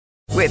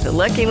With the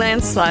Lucky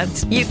Land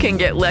Slots, you can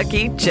get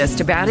lucky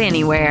just about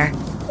anywhere.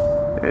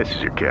 This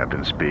is your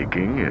captain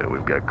speaking.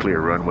 We've got clear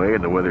runway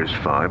and the weather's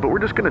fine, but we're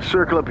just going to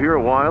circle up here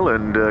a while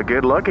and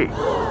get lucky.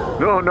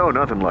 No,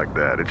 nothing like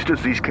that. It's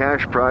just these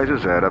cash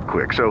prizes add up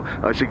quick. So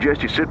I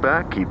suggest you sit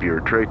back, keep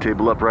your tray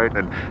table upright,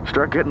 and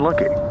start getting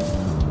lucky.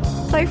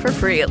 Play for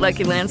free at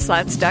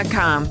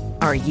LuckyLandSlots.com.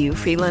 Are you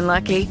feeling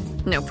lucky?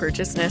 No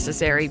purchase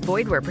necessary.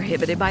 Void where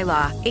prohibited by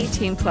law.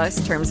 18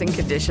 plus terms and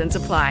conditions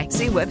apply.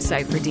 See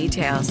website for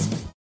details.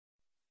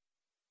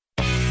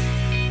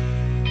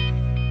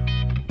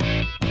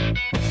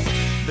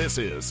 This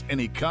is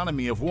An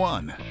Economy of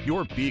One,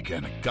 your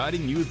beacon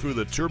guiding you through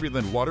the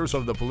turbulent waters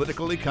of the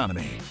political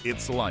economy.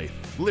 It's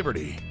life,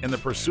 liberty, and the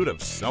pursuit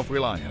of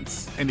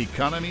self-reliance. An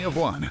Economy of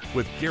One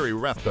with Gary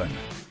Rathbun.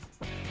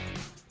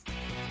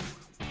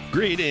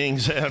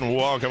 Greetings and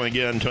welcome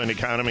again to An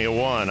Economy of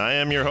One. I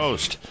am your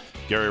host,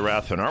 Gary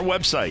Rathbun. Our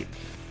website,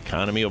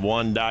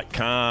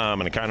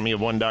 economyofone.com, and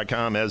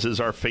economyofone.com, as is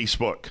our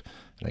Facebook,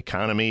 An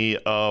Economy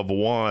of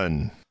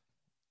One.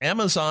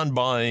 Amazon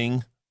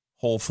buying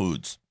Whole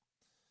Foods.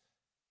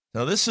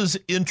 Now, this is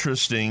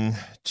interesting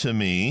to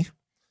me,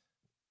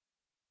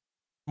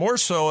 more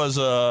so as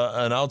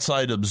an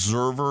outside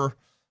observer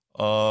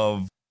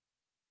of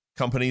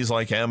companies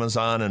like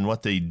Amazon and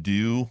what they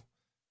do,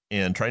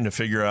 and trying to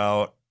figure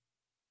out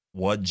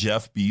what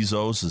Jeff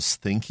Bezos is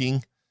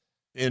thinking.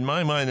 In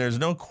my mind, there's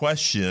no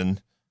question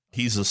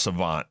he's a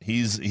savant.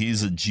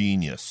 He's a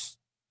genius.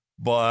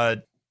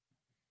 But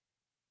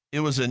it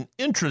was an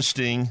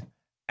interesting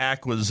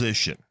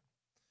acquisition.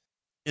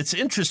 It's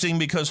interesting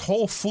because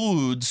Whole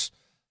Foods,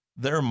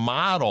 their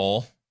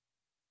model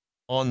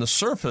on the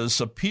surface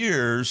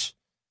appears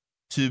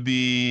to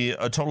be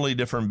a totally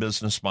different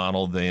business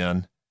model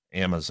than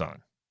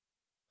Amazon.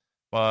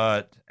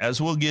 But as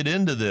we'll get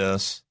into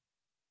this,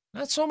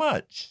 not so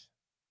much.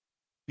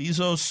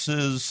 Bezos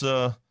is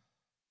a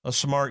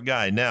smart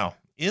guy. Now,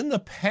 in the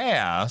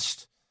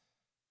past,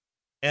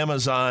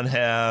 Amazon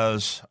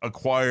has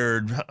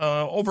acquired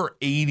over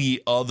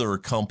 80 other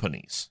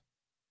companies.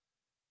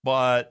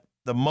 But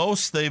the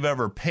most they've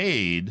ever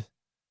paid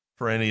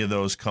for any of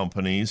those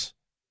companies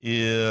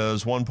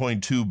is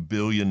 $1.2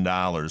 billion,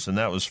 and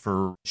that was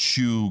for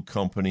shoe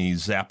company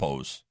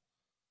Zappos.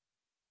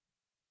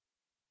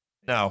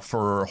 Now,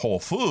 for Whole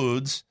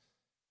Foods,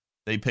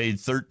 they paid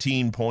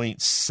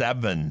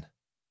 $13.7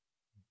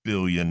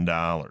 billion.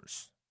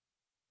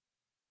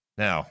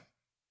 Now,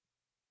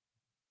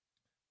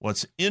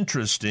 what's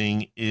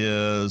interesting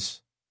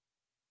is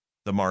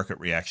the market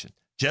reaction.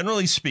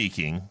 Generally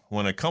speaking,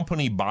 when a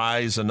company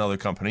buys another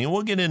company, and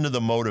we'll get into the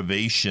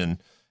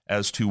motivation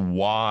as to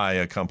why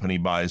a company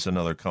buys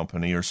another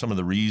company or some of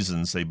the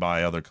reasons they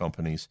buy other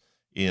companies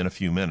in a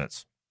few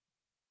minutes.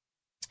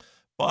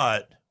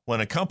 But when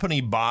a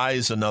company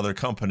buys another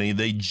company,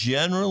 they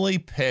generally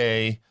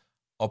pay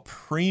a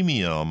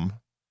premium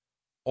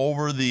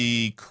over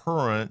the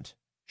current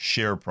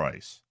share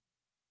price.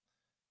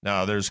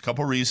 Now, there's a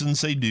couple reasons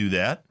they do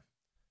that.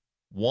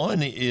 One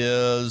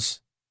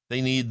is they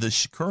need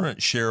the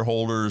current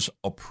shareholders'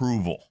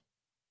 approval.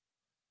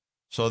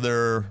 So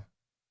they're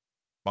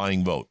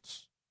buying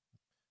votes.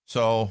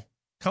 So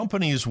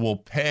companies will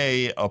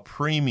pay a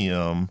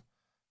premium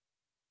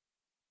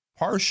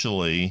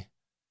partially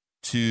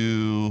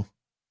to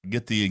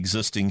get the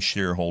existing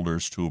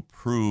shareholders to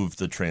approve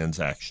the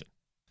transaction.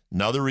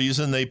 Another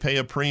reason they pay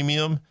a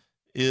premium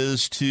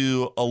is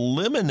to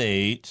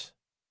eliminate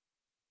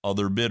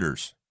other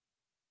bidders.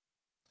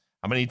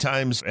 How many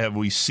times have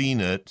we seen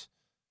it,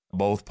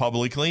 both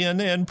publicly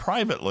and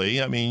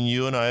privately? I mean,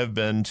 you and I have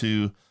been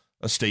to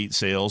estate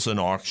sales and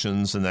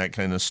auctions and that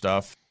kind of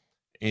stuff.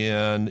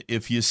 And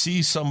if you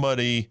see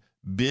somebody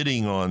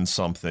bidding on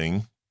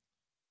something,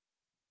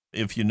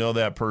 if you know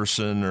that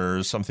person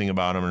or something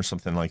about them or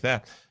something like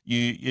that,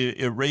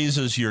 it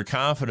raises your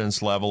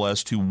confidence level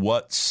as to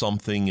what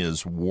something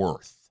is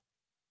worth.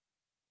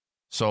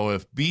 So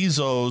if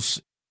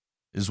Bezos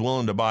is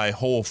willing to buy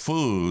Whole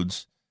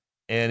Foods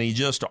and he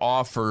just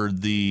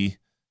offered the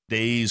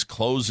day's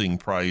closing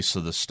price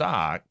of the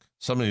stock,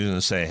 somebody's going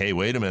to say, hey,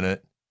 wait a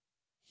minute.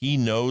 He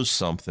knows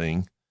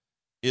something.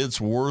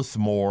 It's worth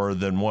more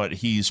than what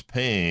he's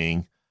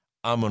paying.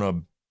 I'm going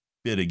to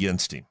bid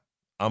against him.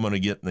 I'm going to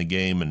get in the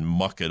game and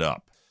muck it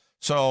up.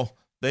 So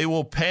they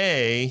will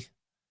pay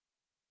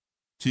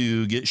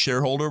to get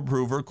shareholder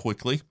approval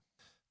quickly.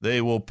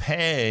 They will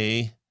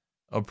pay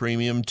a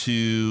premium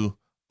to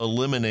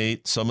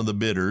eliminate some of the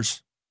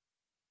bidders.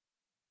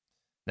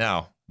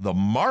 Now, the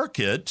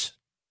market,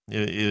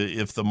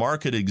 if the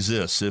market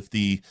exists, if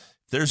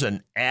there's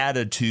an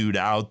attitude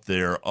out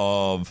there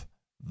of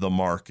the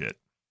market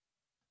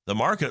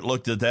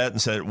looked at that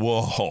and said,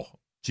 whoa,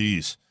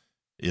 geez,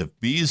 if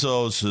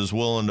Bezos is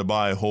willing to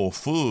buy Whole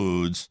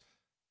Foods,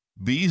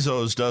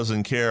 Bezos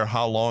doesn't care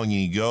how long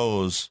he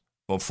goes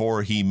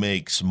before he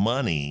makes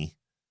money.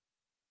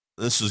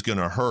 This is going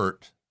to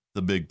hurt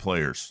the big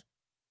players.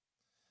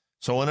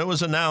 So when it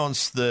was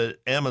announced that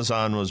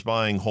Amazon was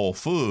buying Whole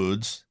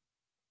Foods,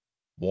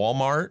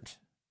 Walmart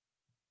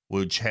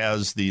which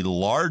has the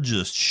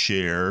largest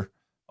share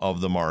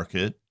of the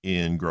market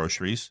in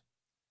groceries,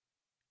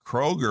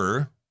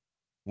 Kroger,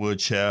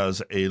 which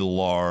has a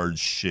large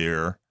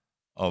share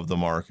of the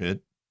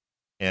market,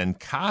 and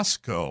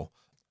Costco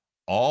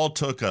all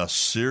took a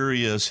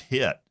serious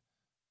hit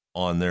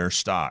on their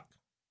stock.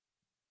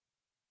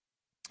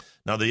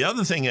 Now, the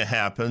other thing that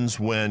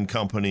happens when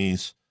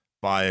companies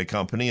buy a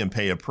company and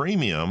pay a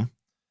premium,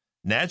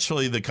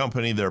 naturally the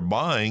company they're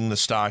buying, the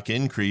stock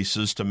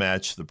increases to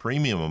match the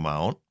premium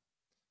amount.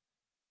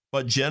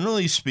 But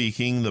generally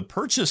speaking, the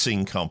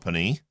purchasing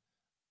company,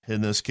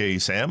 in this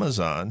case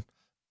Amazon,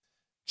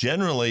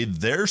 generally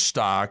their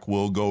stock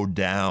will go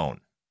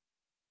down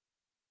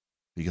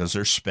because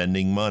they're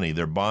spending money,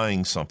 they're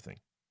buying something.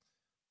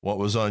 What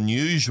was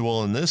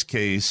unusual in this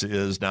case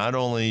is not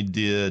only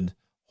did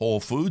Whole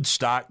Foods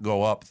stock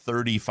go up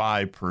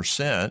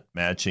 35%,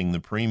 matching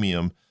the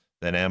premium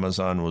that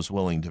Amazon was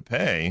willing to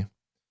pay,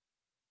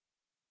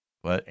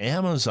 but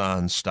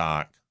Amazon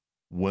stock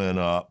went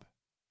up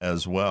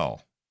as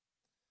well.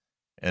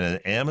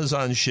 And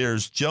Amazon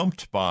shares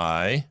jumped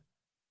by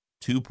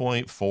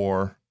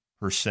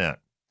 2.4%.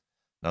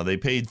 Now, they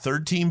paid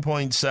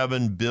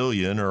 $13.7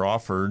 billion, or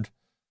offered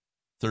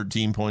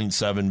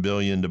 $13.7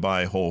 billion to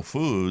buy Whole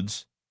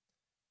Foods.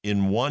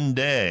 In one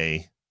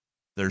day,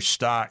 their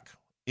stock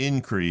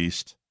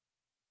increased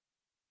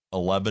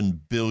 $11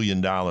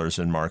 billion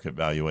in market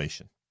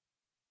valuation.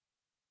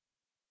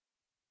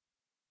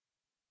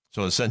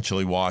 So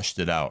essentially washed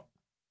it out.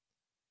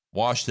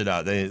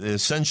 They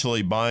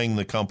essentially buying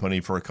the company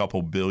for a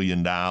couple $1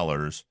 billion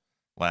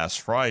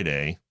last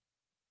Friday.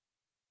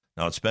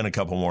 Now, it's been a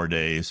couple more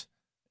days,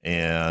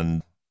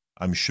 and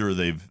I'm sure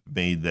they've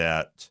made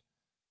that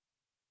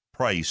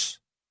price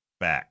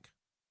back.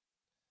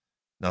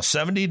 Now,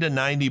 70 to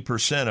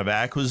 90% of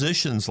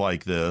acquisitions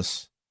like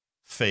this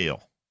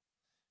fail.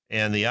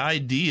 And the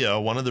idea,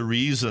 one of the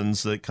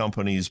reasons that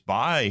companies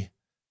buy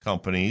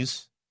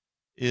companies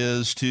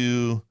is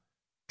to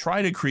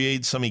try to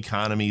create some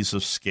economies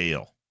of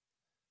scale.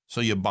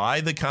 So you buy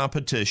the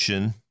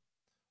competition,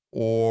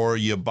 or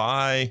you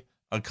buy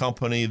a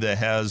company that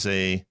has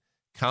a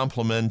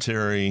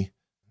complementary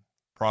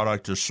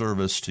product or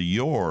service to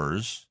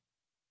yours,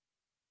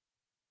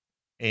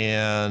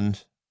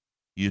 and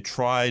you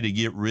try to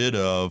get rid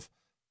of,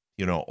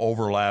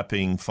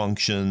 overlapping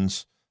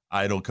functions,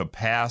 idle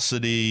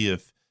capacity.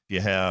 If you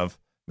have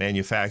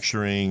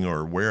manufacturing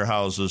or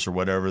warehouses or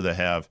whatever that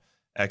have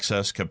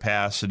excess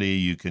capacity,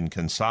 you can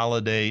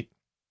consolidate.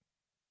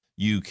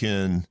 You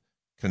can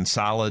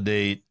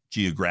consolidate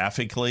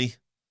geographically.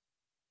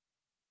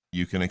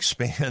 You can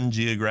expand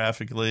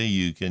geographically.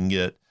 You can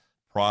get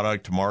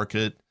product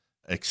market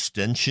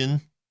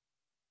extension.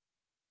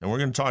 And we're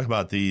going to talk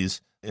about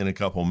these in a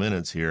couple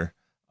minutes here.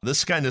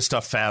 This kind of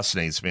stuff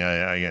fascinates me.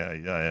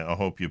 I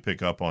hope you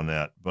pick up on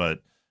that.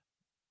 But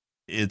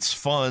it's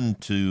fun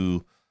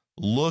to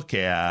look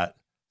at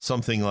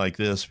something like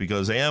this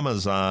because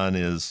Amazon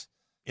is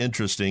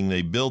interesting.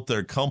 They built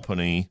their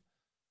company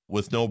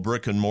with no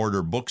brick and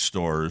mortar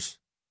bookstores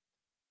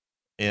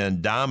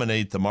and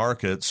dominate the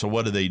market. So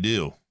what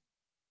do?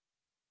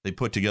 They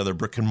put together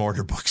brick and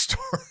mortar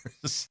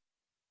bookstores.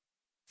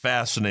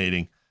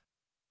 Fascinating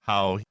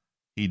how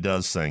he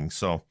does things.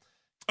 So,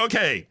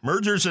 okay,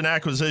 mergers and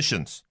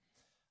acquisitions.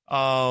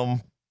 I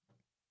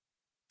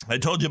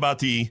told you about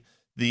the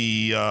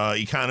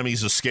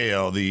economies of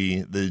scale,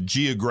 the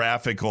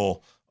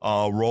geographical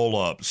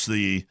roll-ups,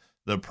 the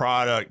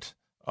product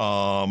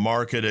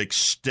market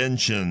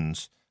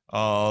extensions,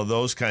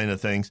 those kind of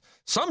things.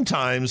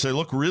 Sometimes they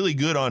look really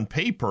good on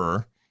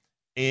paper,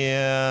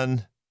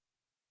 and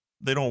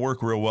they don't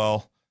work real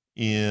well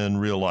in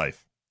real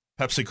life.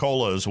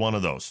 Pepsi-Cola is one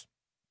of those.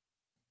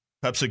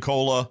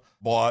 Pepsi-Cola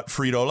bought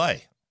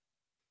Frito-Lay.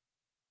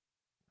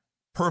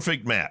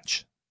 Perfect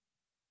match.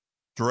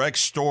 Direct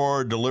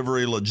store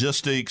delivery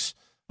logistics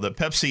that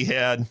Pepsi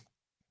had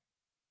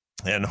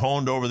and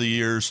honed over the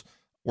years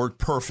worked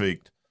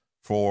perfect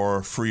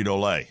for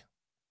Frito-Lay.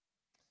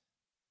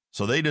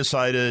 So they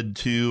decided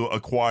to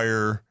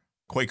acquire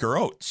Quaker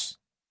Oats.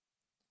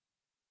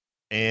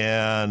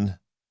 And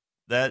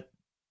that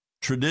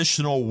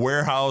traditional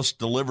warehouse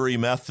delivery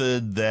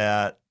method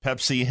that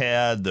Pepsi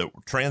had that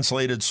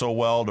translated so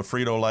well to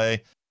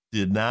Frito-Lay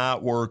did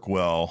not work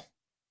well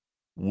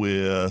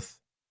with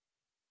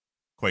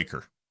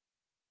Quaker.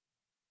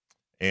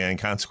 And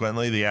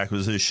consequently, the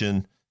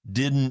acquisition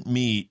didn't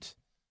meet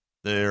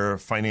their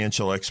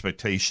financial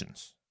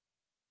expectations.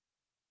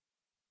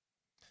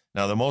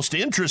 Now, the most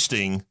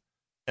interesting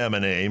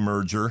M&A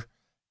merger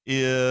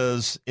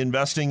is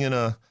investing in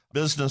a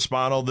business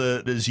model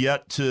that is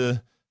yet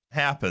to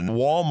happen.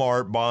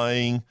 Walmart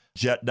buying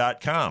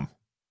Jet.com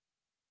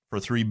for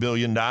 $3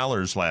 billion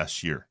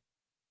last year.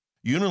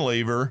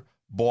 Unilever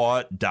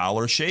bought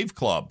Dollar Shave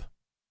Club.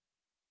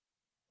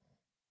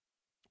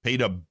 Paid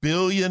 $1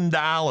 billion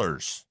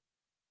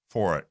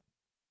for it.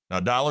 Now,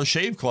 Dollar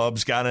Shave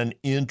Club's got an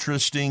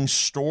interesting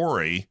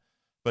story,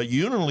 but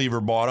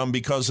Unilever bought them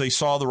because they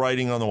saw the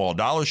writing on the wall.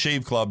 Dollar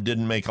Shave Club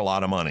didn't make a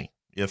lot of money,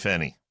 if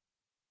any.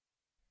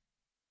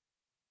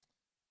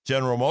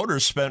 General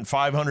Motors spent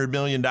 $500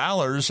 million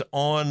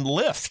on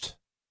Lyft.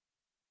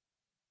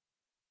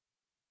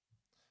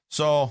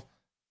 So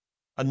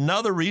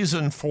another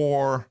reason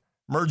for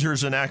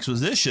mergers and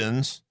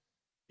acquisitions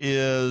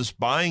is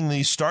buying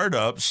these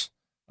startups.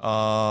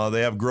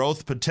 They have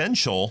growth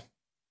potential,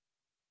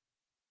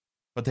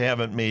 but they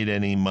haven't made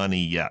any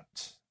money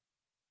yet.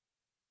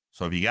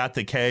 So if you got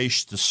the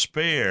cash to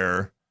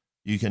spare,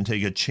 you can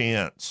take a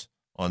chance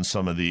on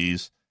some of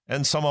these,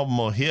 and some of them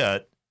will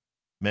hit.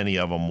 Many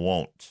of them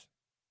won't.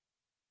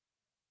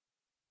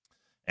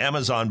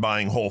 Amazon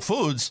buying Whole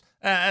Foods,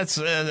 it's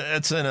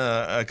in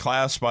a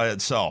class by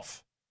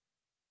itself.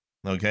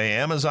 Okay,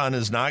 Amazon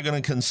is not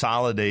going to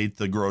consolidate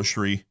the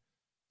grocery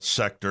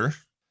sector.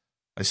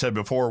 I said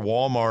before,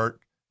 Walmart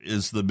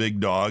is the big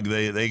dog.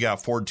 They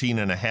got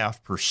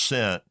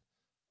 14.5%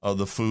 of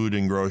the food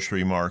and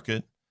grocery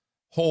market.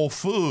 Whole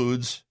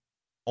Foods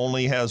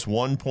only has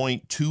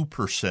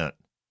 1.2%.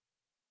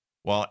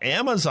 While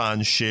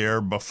Amazon's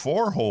share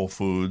before Whole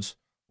Foods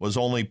was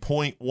only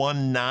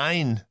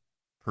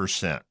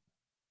 0.19%.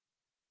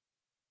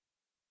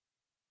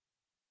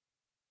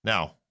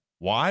 Now,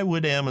 why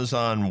would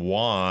Amazon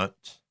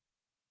want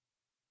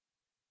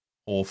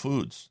Whole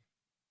Foods?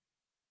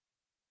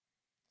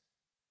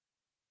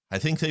 I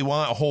think they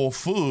want Whole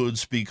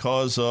Foods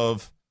because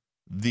of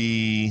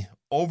the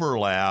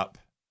overlap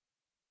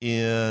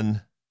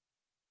in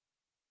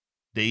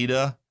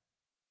data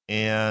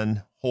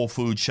and Whole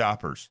Food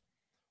shoppers.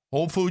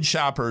 Whole Food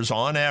shoppers,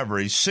 on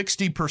average,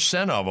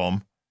 60% of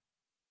them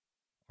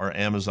are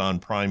Amazon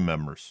Prime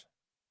members.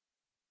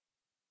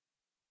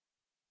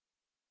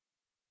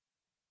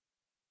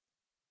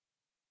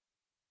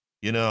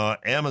 You know,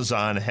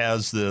 Amazon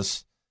has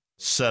this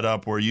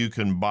setup where you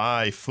can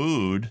buy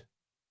food,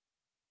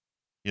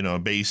 you know,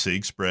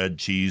 basics, bread,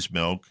 cheese,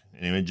 milk,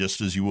 anyway,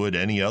 just as you would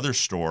any other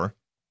store.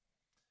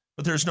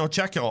 But there's no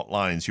checkout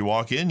lines. You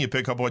walk in, you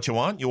pick up what you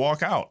want, you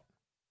walk out.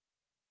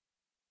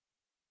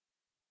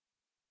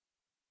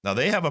 Now,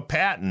 they have a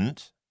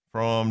patent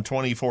from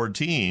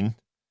 2014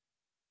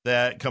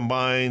 that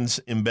combines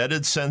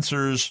embedded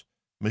sensors,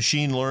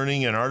 machine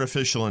learning, and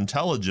artificial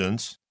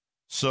intelligence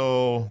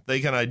so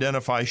they can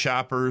identify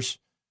shoppers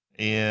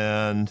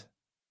and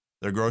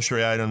their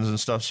grocery items and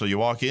stuff. So you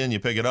walk in, you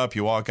pick it up,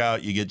 you walk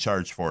out, you get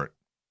charged for it.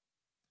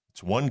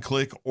 It's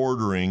one-click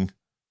ordering,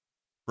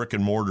 brick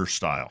and mortar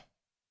style.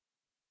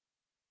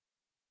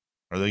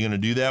 Are they going to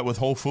do that with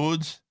Whole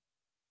Foods?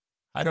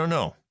 I don't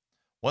know.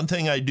 One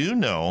thing I do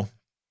know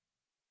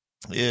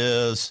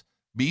is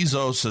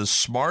Bezos is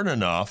smart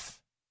enough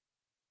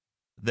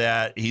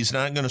that he's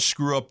not going to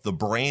screw up the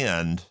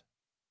brand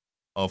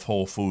of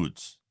Whole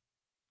Foods.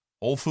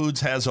 Whole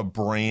Foods has a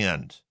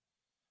brand.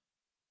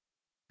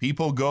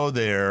 People go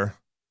there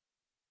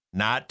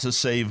not to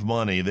save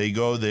money. They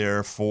go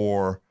there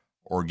for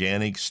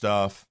organic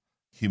stuff,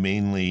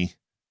 humanely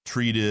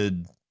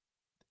treated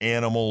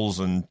animals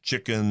and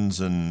chickens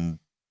and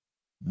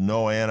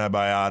no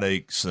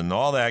antibiotics and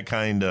all that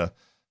kind of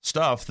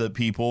stuff that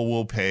people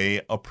will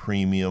pay a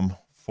premium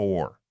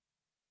for.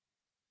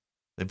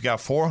 They've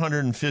got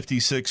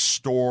 456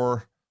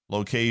 store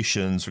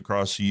locations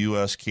across the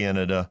U.S.,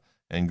 Canada,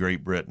 and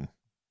Great Britain.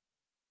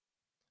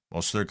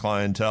 Most of their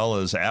clientele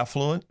is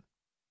affluent.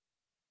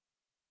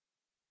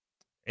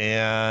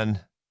 And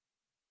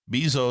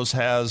Bezos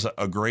has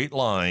a great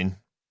line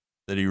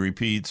that he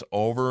repeats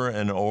over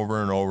and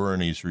over and over,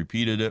 and he's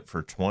repeated it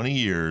for 20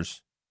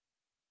 years.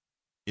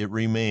 It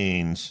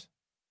remains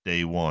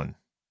day one.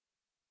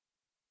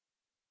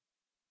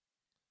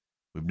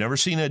 We've never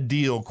seen a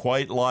deal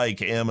quite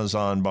like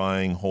Amazon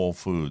buying Whole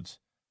Foods.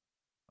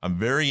 I'm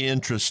very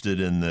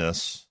interested in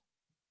this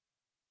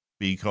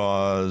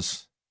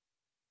because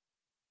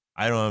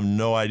I don't have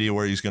no idea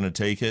where he's going to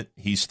take it.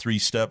 He's 3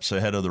 steps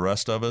ahead of the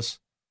rest of us,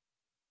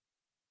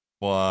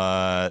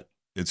 but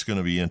it's going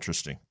to be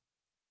interesting.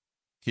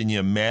 Can you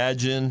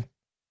imagine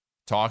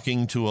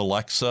talking to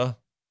Alexa,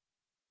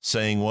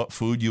 saying what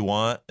food you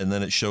want, and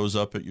then it shows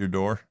up at your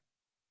door?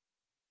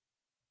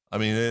 I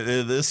mean,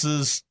 this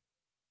is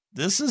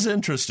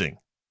interesting.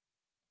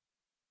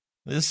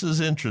 This is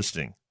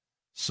interesting.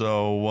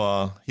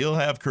 So he'll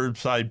have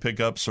curbside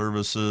pickup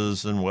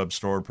services and web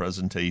store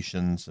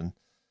presentations and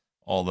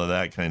all of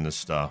that kind of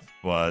stuff.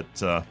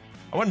 But I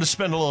wanted to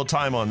spend a little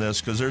time on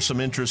this because there's some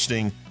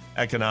interesting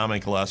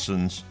economic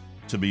lessons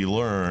to be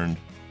learned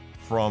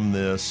from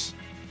this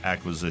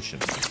acquisition.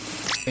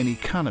 An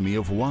Economy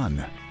of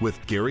One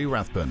with Gary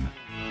Rathbun.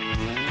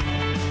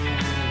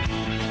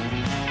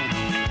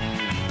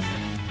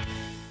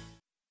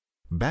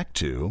 Back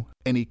to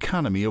An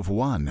Economy of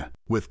One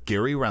with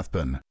Gary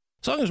Rathbun.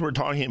 As long as we're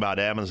talking about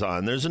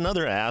Amazon, there's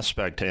another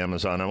aspect to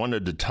Amazon I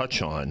wanted to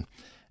touch on,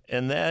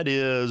 and that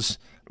is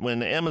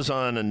when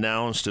Amazon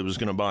announced it was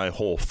going to buy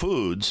Whole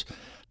Foods,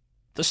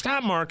 the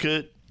stock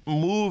market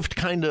moved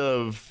kind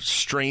of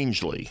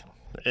strangely.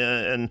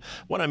 And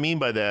what I mean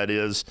by that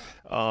is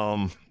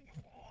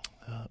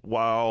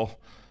while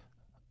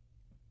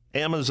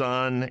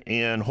Amazon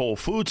and Whole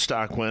Foods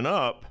stock went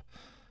up,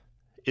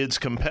 its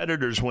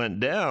competitors went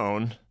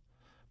down,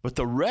 but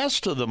the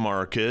rest of the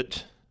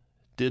market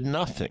did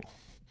nothing.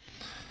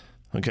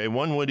 Okay,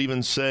 one would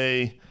even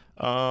say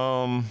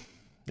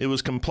it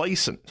was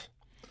complacent.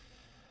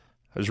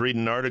 I was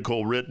reading an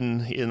article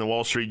written in the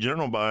Wall Street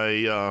Journal by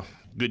a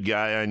good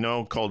guy I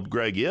know called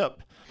Greg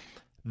Ip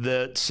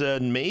that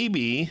said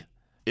maybe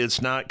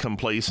it's not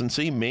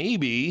complacency,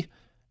 maybe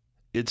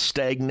it's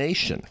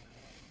stagnation.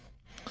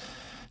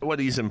 What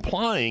he's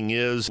implying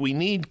is we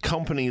need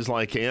companies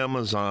like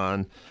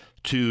Amazon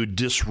to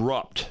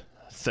disrupt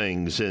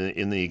things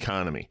in the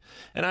economy.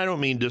 And I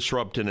don't mean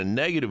disrupt in a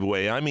negative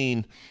way. I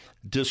mean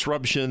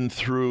disruption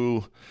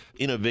through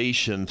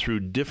innovation, through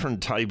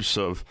different types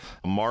of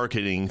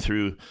marketing,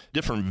 through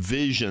different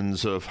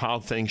visions of how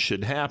things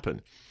should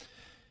happen.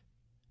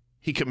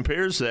 He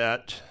compares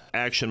that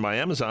action by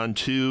Amazon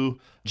to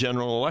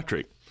General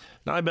Electric.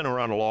 Now, I've been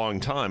around a long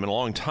time, and a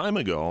long time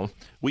ago,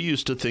 we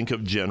used to think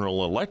of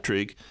General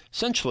Electric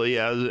essentially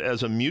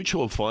as a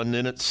mutual fund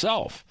in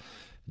itself.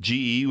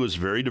 GE was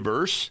very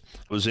diverse.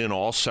 It was in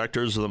all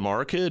sectors of the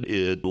market.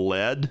 It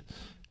led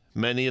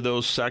many of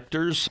those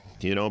sectors.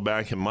 You know,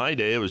 back in my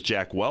day, it was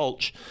Jack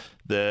Welch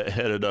that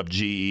headed up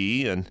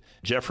GE, and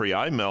Jeffrey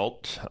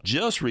Immelt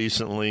just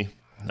recently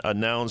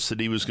announced that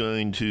he was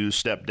going to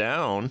step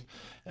down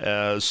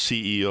as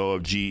CEO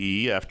of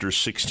GE after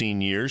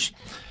 16 years.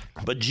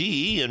 But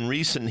GE in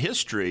recent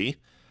history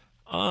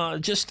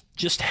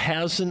just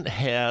hasn't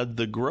had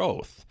the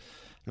growth.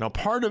 Now,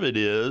 part of it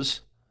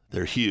is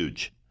they're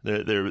huge.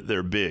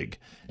 They're big,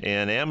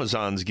 and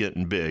Amazon's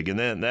getting big, and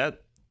then that's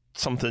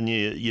something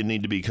you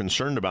need to be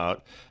concerned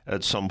about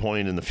at some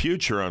point in the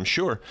future, I'm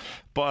sure.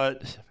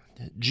 But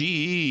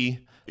GE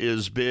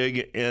is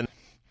big, and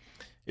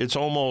it's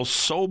almost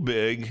so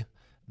big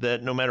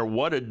that no matter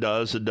what it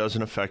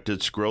doesn't affect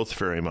its growth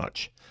very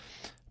much.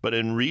 But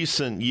in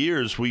recent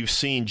years, we've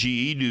seen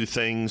GE do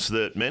things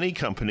that many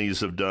companies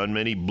have done,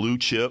 many blue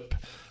chip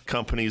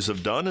companies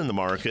have done in the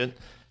market,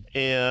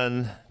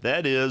 and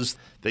that is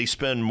they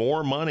spend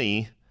more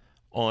money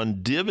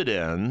on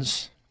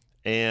dividends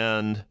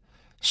and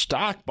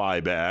stock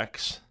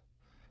buybacks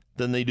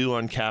than they do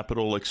on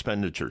capital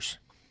expenditures.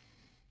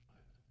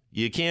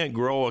 You can't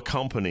grow a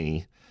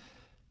company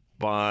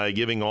by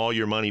giving all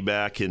your money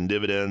back in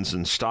dividends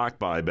and stock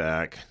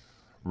buyback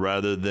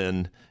rather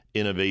than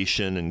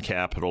innovation and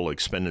capital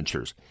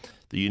expenditures.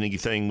 The unique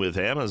thing with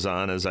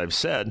Amazon, as I've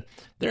said,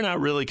 they're not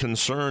really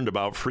concerned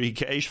about free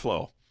cash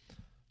flow.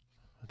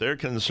 They're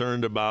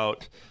concerned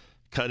about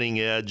cutting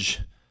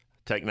edge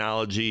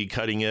technology,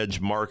 cutting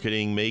edge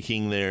marketing,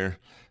 making their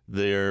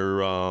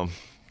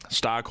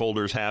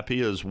stockholders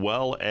happy, as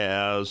well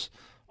as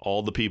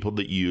all the people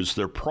that use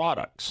their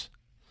products.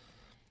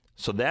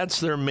 So that's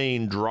their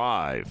main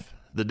drive.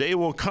 The day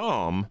will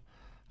come,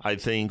 I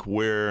think,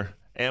 where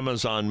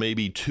Amazon may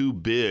be too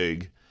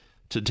big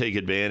to take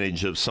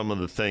advantage of some of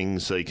the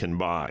things they can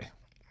buy.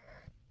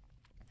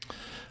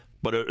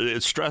 But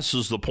it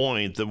stresses the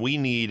point that we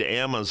need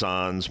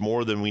Amazons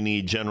more than we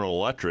need General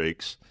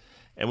Electrics,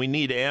 and we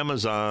need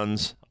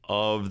Amazons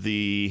of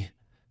the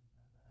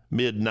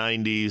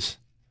mid-90s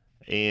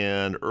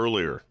and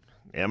earlier.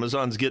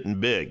 Amazon's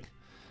getting big,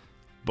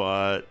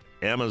 but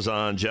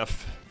Amazon,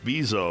 Jeff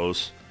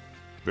Bezos,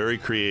 very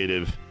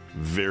creative,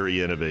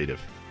 very innovative.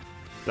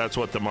 That's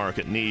what the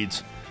market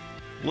needs.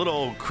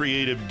 Little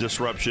creative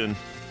disruption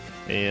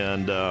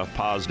and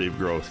positive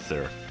growth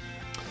there.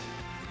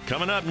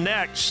 Coming up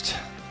next,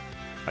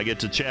 I get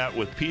to chat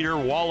with Peter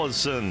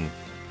Wallison.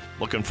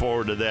 Looking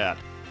forward to that.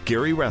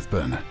 Gary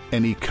Rathbun,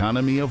 An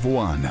Economy of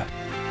One.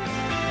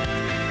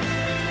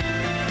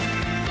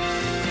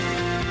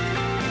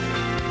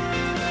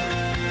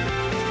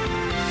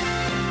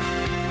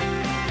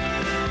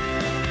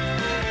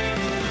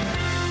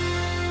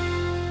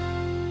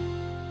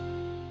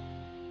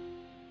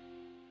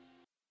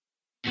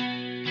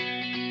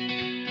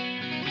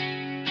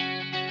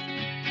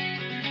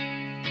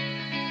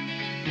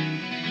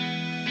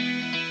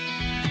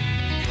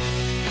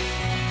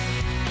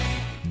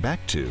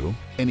 Back to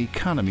An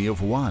Economy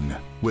of One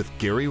with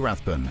Gary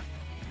Rathbun.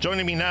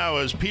 Joining me now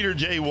is Peter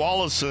J.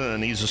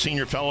 Wallison. He's a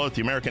senior fellow at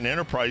the American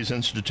Enterprise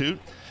Institute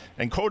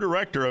and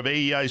co-director of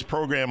AEI's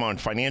program on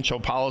financial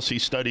policy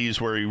studies,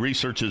 where he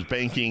researches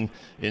banking,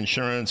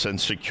 insurance,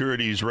 and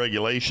securities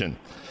regulation.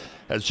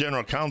 As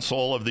general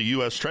counsel of the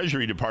U.S.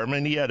 Treasury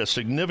Department, he had a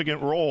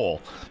significant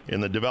role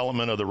in the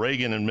development of the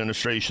Reagan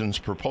administration's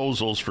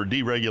proposals for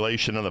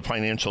deregulation of the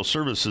financial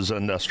services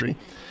industry.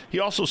 He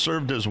also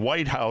served as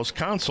White House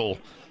counsel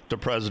to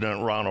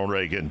President Ronald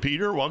Reagan.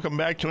 Peter, welcome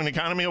back to An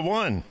Economy of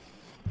One.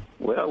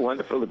 Well,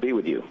 wonderful to be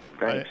with you.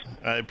 Thanks.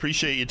 I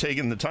appreciate you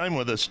taking the time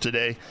with us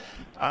today.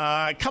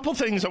 A couple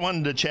things I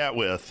wanted to chat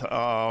with.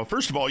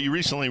 First of all, you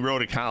recently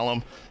wrote a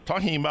column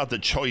talking about the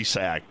Choice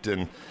Act,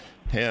 and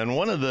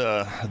one of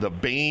the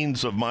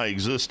banes of my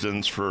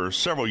existence for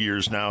several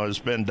years now has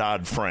been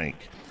Dodd-Frank.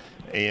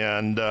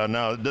 And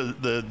now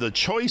the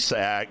Choice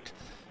Act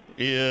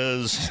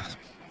is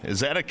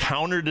that a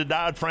counter to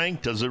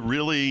Dodd-Frank? Does it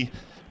really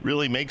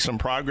make some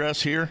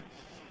progress here?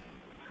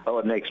 Oh,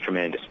 it makes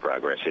tremendous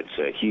progress. It's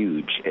a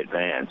huge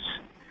advance.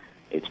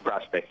 its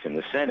prospects in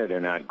the Senate are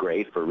not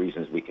great for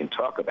reasons we can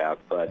talk about,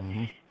 but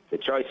the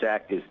Choice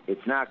Act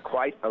it's not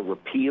quite a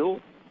repeal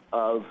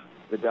of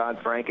the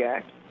Dodd-Frank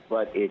Act,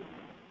 but it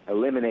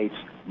eliminates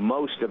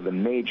most of the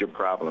major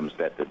problems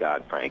that the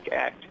Dodd-Frank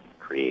Act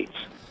creates.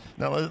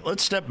 Now,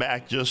 let's step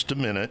back just a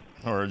minute,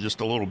 or just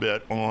a little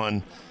bit,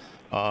 on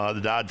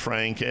the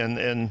Dodd-Frank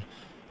and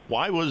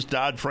why was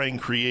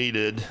Dodd-Frank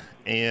created.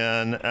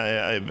 And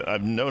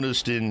I've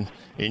noticed in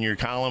your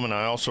column, and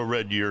I also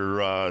read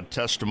your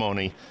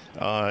testimony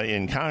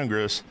in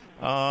Congress,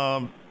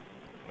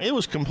 it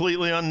was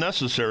completely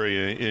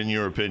unnecessary in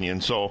your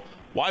opinion. So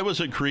why was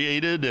it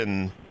created,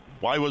 and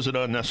why was it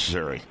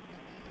unnecessary?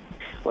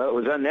 Well, it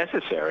was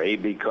unnecessary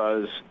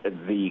because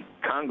the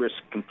Congress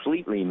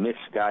completely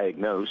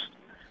misdiagnosed,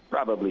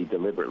 probably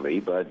deliberately,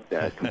 but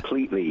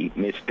completely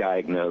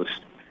misdiagnosed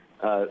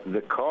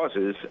the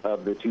causes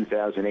of the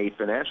 2008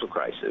 financial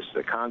crisis.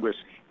 The Congress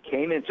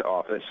came into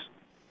office.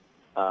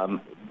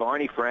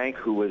 Barney Frank,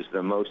 who was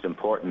the most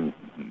important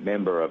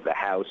member of the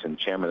House and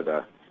chairman of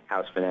the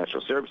House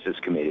Financial Services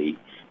Committee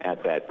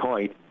at that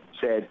point,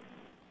 said,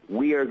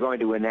 we are going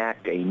to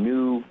enact a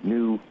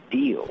new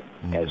deal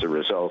as a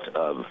result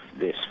of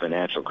this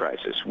financial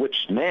crisis,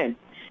 which meant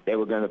they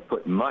were going to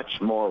put much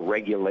more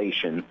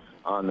regulation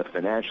on the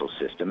financial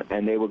system,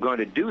 and they were going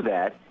to do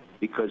that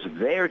because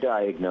their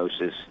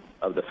diagnosis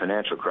of the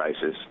financial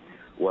crisis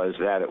was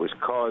that it was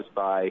caused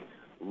by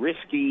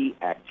risky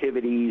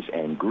activities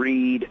and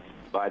greed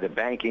by the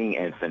banking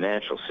and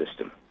financial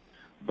system.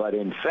 But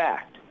in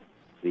fact,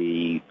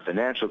 the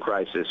financial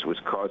crisis was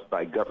caused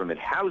by government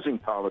housing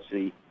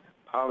policy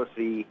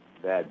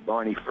that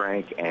Barney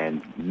Frank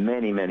and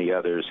many, many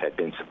others had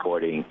been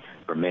supporting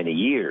for many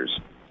years.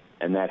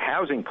 And that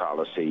housing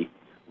policy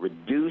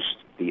reduced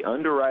the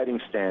underwriting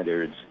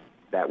standards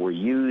that were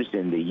used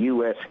in the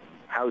U.S.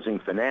 housing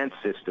finance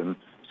system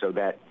so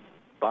that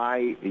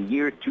by the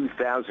year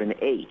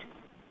 2008,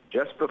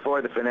 just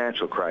before the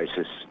financial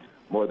crisis,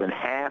 more than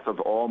half of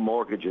all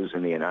mortgages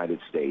in the United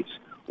States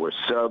were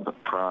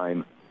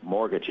subprime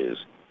mortgages.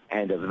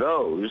 And of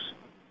those,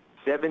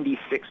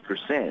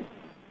 76%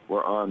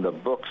 were on the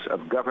books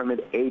of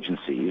government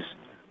agencies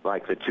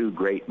like the two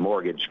great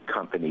mortgage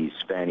companies,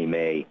 Fannie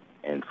Mae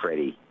and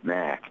Freddie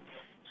Mac.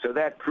 So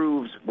that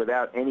proves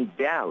without any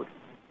doubt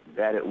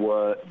that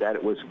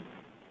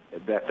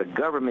that the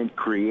government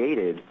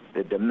created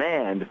the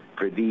demand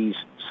for these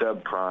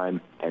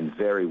subprime and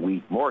very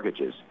weak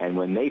mortgages. And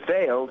when they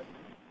failed,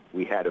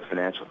 we had a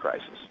financial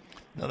crisis.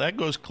 Now that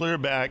goes clear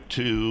back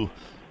to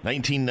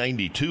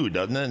 1992,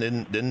 doesn't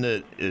it? Didn't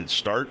it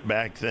start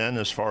back then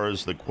as far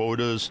as the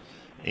quotas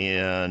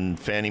and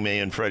Fannie Mae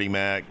and Freddie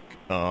Mac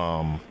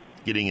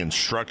getting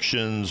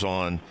instructions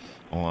on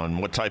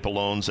what type of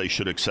loans they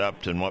should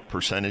accept and what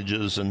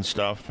percentages and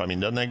stuff? I mean,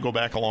 doesn't that go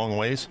back a long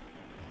ways?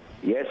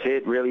 Yes,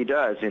 it really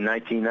does. In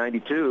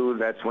 1992,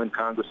 that's when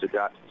Congress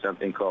adopted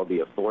something called the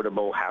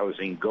Affordable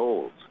Housing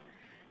Goals.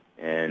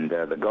 And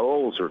the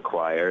goals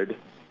required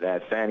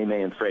that Fannie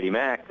Mae and Freddie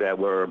Mac, that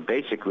were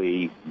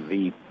basically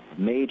the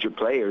major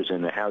players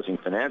in the housing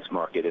finance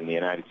market in the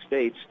United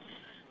States,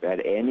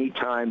 that any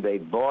time they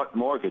bought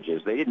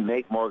mortgages, they didn't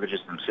make mortgages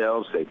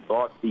themselves, they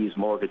bought these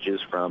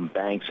mortgages from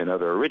banks and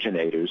other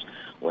originators.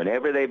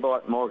 Whenever they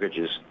bought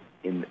mortgages,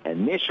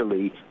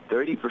 initially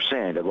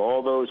 30% of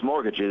all those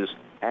mortgages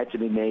had to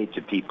be made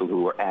to people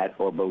who were at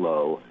or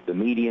below the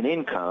median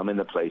income in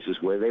the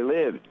places where they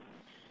lived.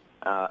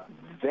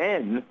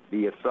 Then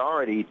the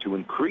authority to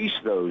increase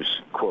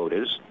those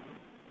quotas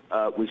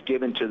was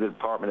given to the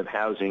Department of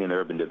Housing and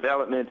Urban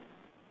Development,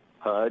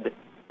 HUD,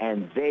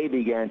 and they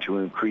began to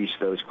increase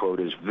those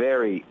quotas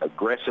very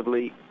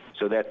aggressively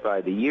so that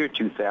by the year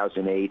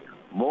 2008,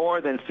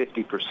 more than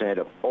 50%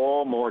 of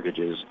all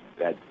mortgages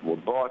that were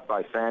bought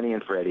by Fannie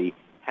and Freddie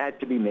had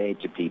to be made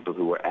to people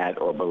who were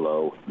at or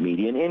below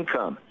median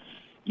income.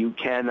 You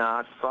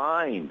cannot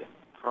find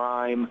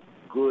prime,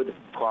 good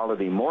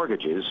quality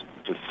mortgages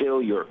to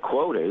fill your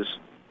quotas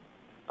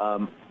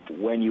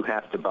when you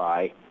have to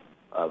buy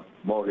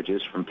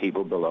mortgages from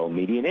people below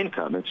median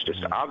income. It's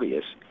just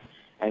obvious.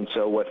 And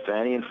so what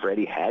Fannie and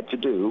Freddie had to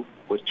do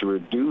was to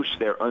reduce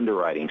their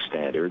underwriting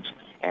standards,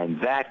 and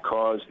that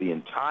caused the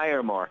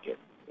entire market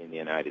in the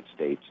United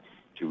States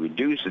to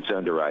reduce its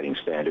underwriting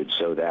standards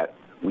so that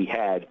we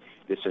had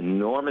this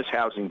enormous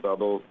housing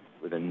bubble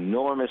with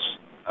enormous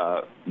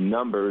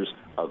numbers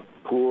of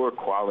poor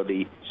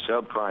quality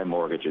subprime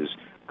mortgages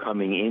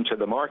coming into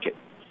the market.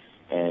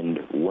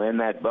 And when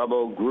that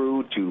bubble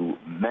grew to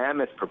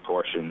mammoth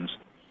proportions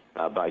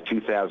by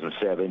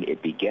 2007,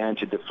 it began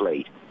to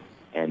deflate.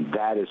 And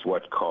that is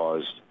what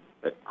caused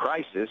the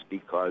crisis,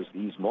 because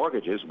these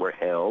mortgages were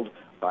held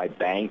by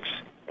banks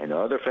and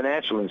other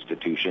financial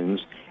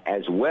institutions,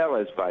 as well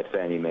as by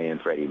Fannie Mae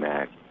and Freddie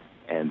Mac.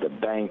 And the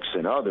banks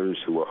and others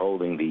who were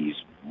holding these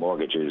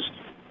mortgages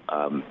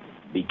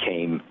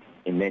became,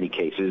 in many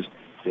cases,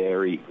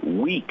 very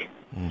weak.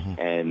 Mm-hmm.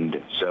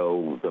 And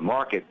so the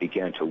market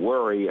began to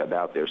worry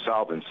about their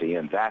solvency,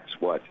 and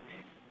that's what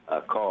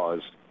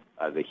caused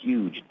the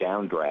huge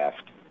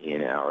downdraft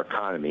in our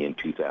economy in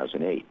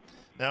 2008.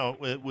 Now,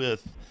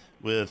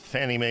 with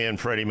Fannie Mae and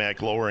Freddie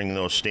Mac lowering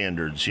those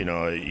standards,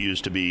 it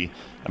used to be,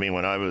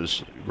 when I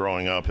was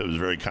growing up, it was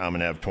very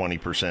common to have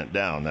 20%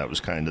 down. That was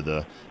kind of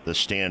the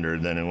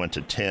standard. Then it went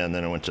to 10,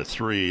 then it went to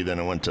 3, then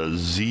it went to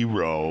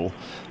 0%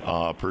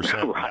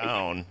 Right.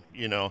 down.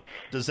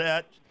 Does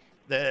that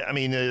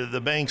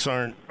the banks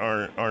aren't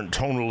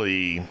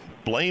totally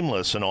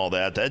blameless and all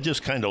that. That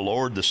just kind of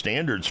lowered the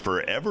standards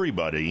for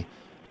everybody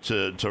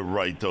to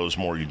write those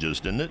mortgages,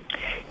 didn't it?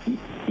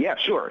 Yeah,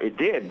 sure, it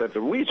did. But the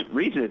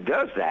reason it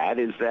does that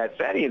is that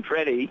Fannie and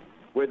Freddie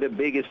were the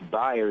biggest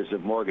buyers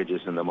of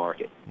mortgages in the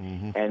market.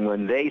 Mm-hmm. And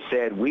when they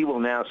said, we will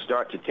now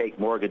start to take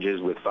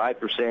mortgages with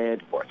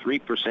 5% or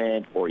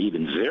 3% or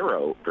even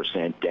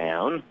 0%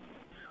 down,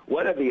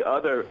 what are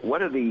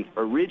the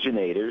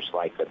originators,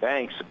 like the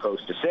banks,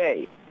 supposed to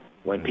say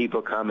when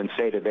people come and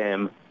say to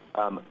them,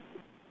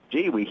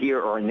 gee, we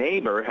hear our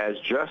neighbor has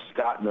just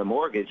gotten a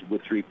mortgage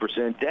with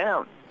 3%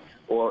 down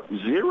or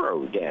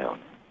 0 down?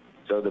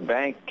 So the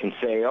bank can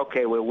say,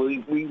 okay, well,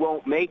 we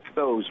won't make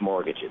those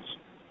mortgages.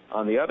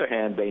 On the other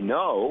hand,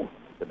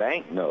 the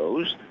bank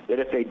knows that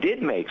if they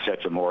did make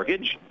such a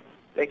mortgage,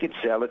 they could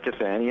sell it to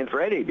Fannie and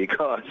Freddie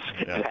because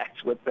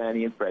that's what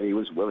Fannie and Freddie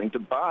was willing to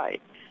buy.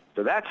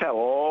 So that's how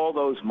all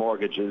those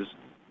mortgages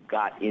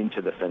got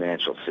into the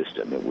financial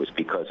system. It was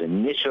because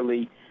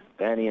initially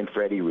Fannie and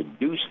Freddie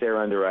reduced their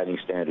underwriting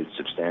standards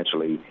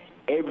substantially.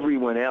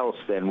 Everyone else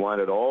then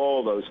wanted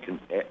all those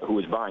who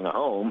was buying a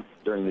home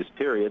during this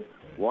period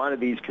wanted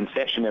these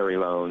concessionary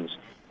loans,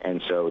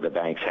 and so the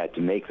banks had to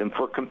make them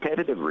for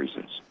competitive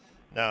reasons.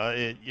 Now,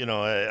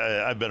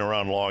 I've been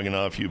around long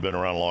enough, you've been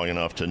around long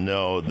enough to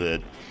know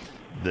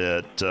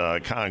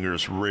that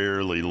Congress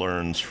rarely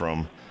learns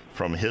from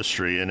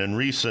history. And in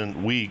recent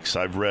weeks,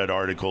 I've read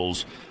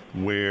articles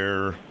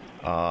where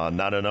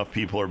not enough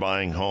people are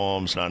buying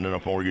homes, not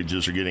enough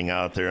mortgages are getting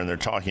out there, and they're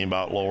talking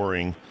about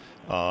lowering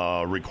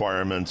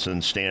requirements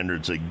and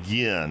standards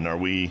again. Are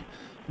we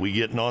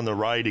getting on the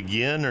ride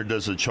again, or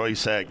does the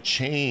Choice Act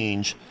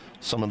change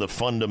some of the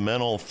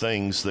fundamental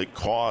things that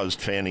caused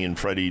Fannie and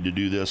Freddie to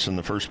do this in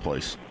the first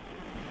place?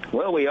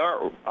 Well, we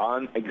are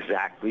on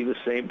exactly the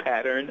same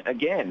pattern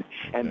again.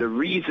 And the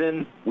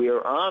reason we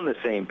are on the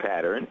same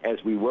pattern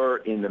as we were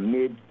in the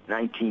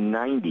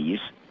mid-1990s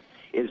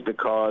is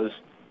because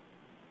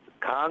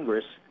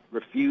Congress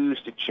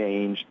refused to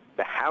change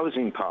the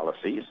housing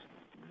policies.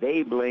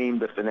 They blamed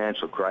the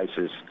financial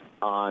crisis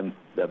on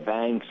the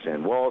banks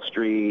and Wall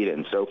Street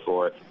and so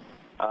forth.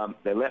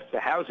 They left the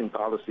housing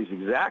policies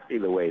exactly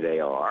the way they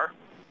are.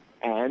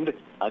 And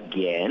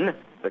again,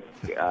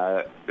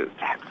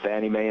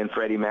 Fannie Mae and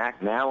Freddie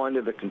Mac, now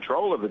under the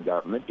control of the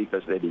government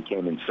because they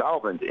became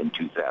insolvent in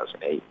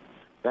 2008,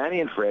 Fannie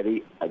and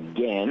Freddie,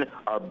 again,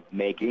 are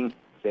making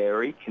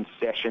very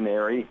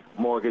concessionary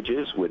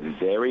mortgages with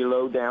very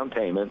low down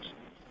payments,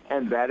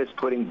 and that is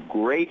putting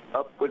great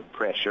upward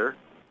pressure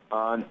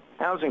on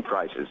housing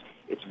prices.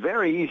 It's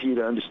very easy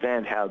to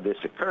understand how this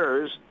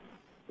occurs.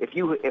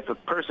 If a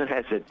person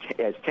has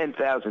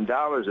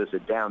 $10,000 as a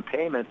down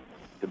payment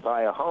to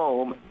buy a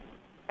home,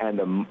 and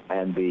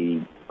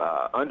the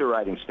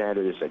underwriting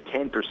standard is a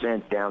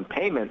 10% down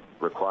payment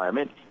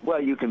requirement,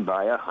 well, you can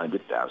buy a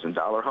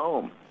 $100,000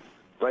 home.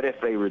 But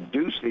if they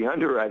reduce the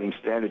underwriting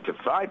standard to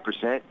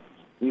 5%,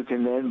 you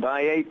can then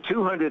buy a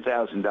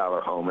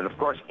 $200,000 home. And, of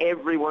course,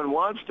 everyone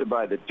wants to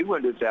buy the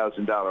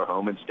 $200,000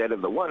 home instead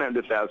of the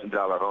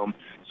 $100,000 home,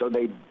 so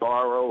they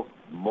borrow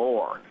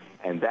more.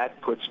 And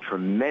that puts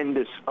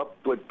tremendous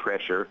upward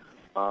pressure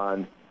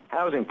on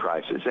housing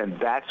prices, and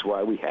that's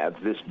why we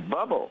have this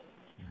bubble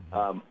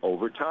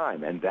over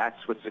time. And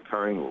that's what's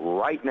occurring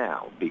right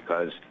now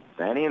because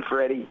Fannie and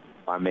Freddie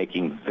are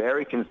making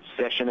very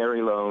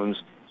concessionary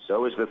loans.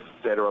 So is the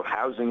Federal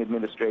Housing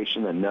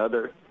Administration,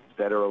 another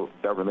federal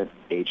government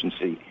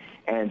agency.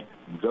 And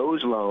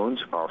those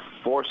loans are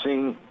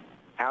forcing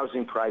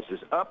housing prices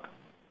up.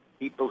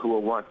 People who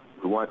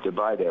want to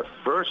buy their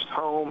first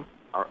home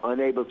are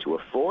unable to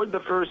afford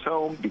the first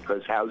home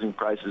because housing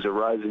prices are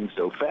rising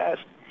so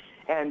fast.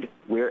 And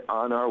we're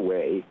on our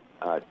way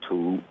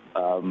to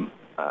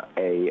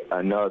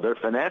another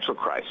financial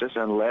crisis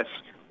unless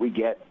we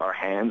get our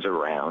hands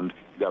around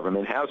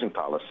government housing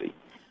policy.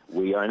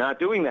 We are not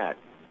doing that.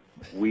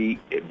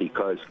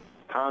 Because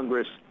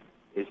Congress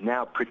is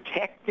now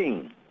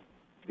protecting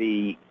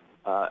the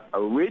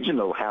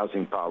original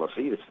housing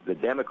policy. It's the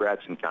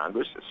Democrats in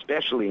Congress,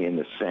 especially in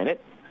the Senate,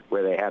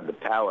 where they have the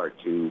power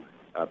to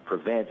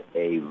prevent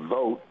a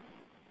vote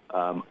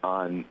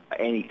on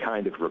any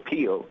kind of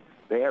repeal.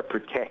 They are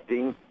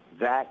protecting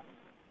that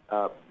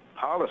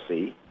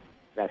policy,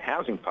 that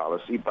housing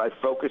policy, by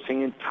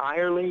focusing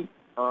entirely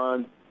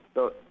on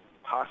the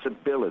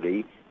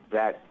possibility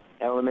that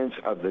elements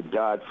of the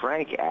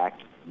Dodd-Frank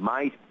Act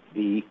might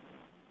be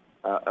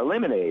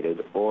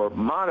eliminated or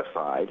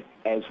modified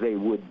as they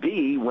would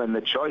be when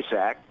the Choice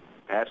Act,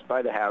 passed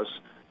by the House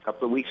a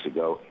couple of weeks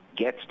ago,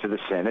 gets to the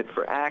Senate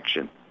for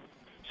action.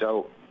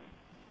 So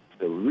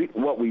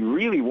what we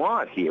really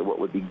want here, what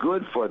would be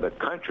good for the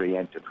country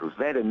and to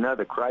prevent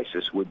another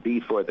crisis, would be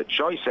for the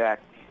Choice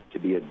Act to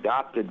be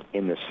adopted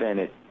in the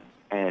Senate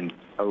and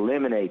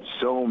eliminate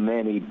so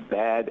many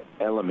bad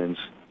elements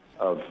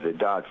of the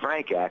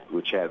Dodd-Frank Act,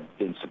 which have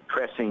been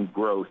suppressing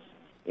growth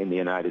in the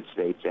United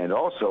States and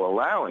also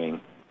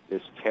allowing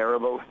this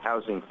terrible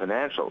housing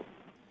financial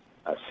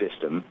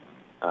system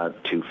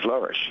to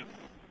flourish.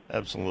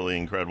 Absolutely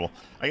incredible.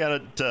 I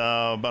got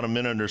about a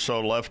minute or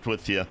so left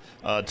with you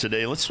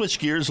today. Let's switch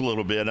gears a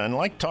little bit. I'd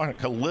like to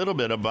talk a little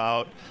bit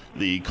about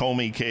the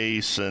Comey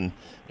case and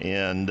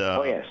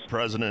yes.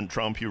 President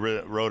Trump.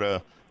 You wrote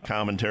a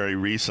commentary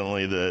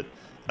recently that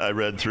I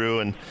read through,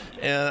 and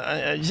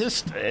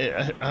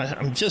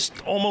I'm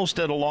just almost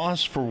at a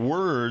loss for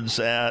words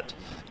at,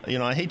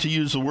 I hate to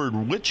use the word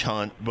witch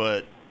hunt,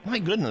 but my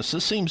goodness,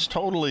 this seems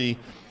totally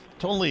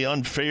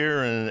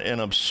unfair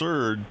and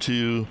absurd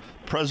to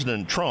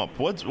President Trump.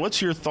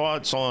 What's your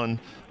thoughts on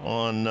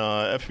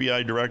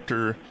FBI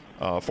Director,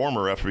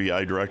 former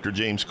FBI Director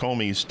James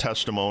Comey's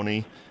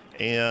testimony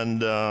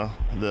and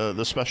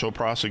the special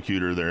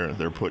prosecutor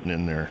they're putting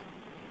in there?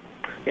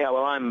 Yeah,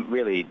 well, I'm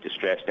really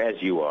distressed, as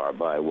you are,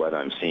 by what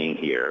I'm seeing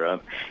here.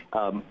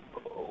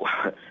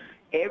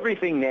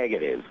 Everything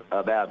negative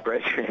about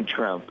President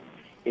Trump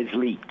is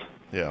leaked.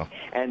 Yeah.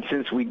 And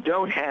since we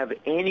don't have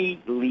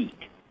any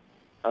leak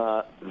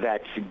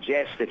that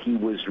suggests that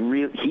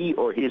he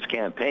or his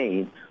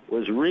campaign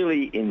was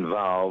really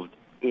involved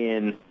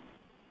in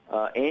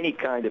any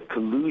kind of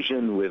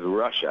collusion with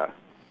Russia,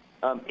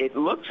 it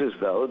looks as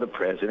though the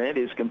president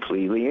is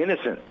completely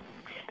innocent.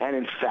 And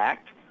in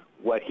fact,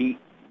 what he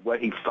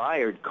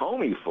fired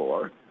Comey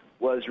for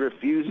was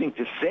refusing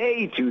to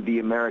say to the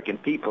American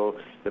people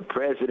the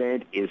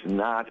president is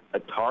not a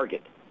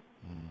target.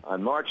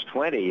 On March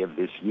 20 of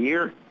this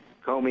year,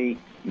 Comey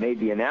made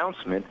the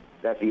announcement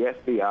that the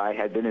FBI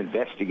had been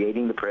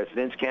investigating the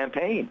president's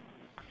campaign.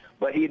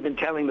 But he had been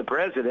telling the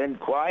president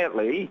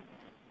quietly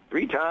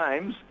 3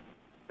 times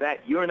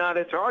that you're not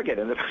a target.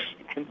 And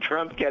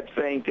Trump kept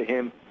saying to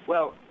him,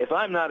 well, if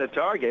I'm not a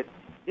target,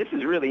 this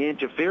is really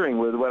interfering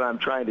with what I'm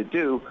trying to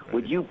do.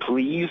 Would you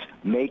please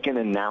make an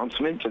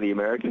announcement to the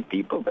American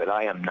people that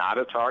I am not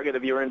a target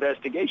of your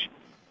investigation?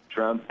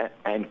 Trump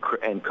and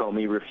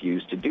Comey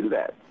refused to do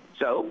that.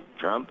 So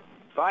Trump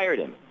fired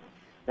him.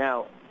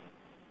 Now,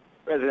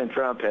 President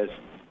Trump has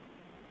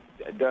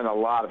done a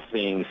lot of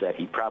things that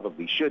he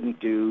probably shouldn't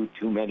do,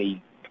 too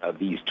many of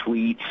these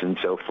tweets and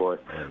so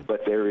forth,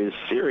 but there is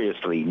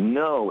seriously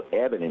no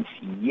evidence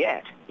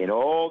yet in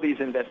all these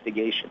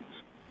investigations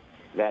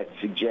that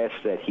suggests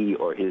that he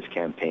or his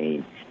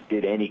campaign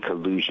did any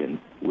collusion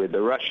with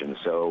the Russians.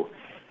 So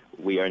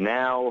we are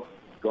now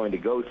going to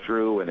go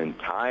through an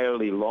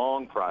entirely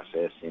long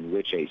process in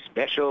which a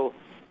special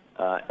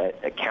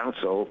a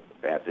counsel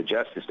at the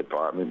Justice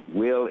Department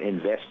will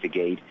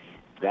investigate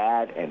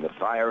that and the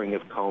firing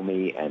of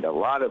Comey and a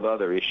lot of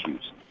other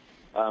issues.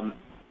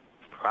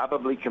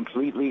 Probably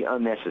completely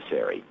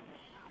unnecessary,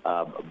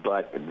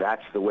 but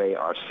that's the way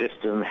our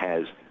system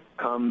has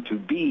come to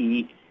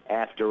be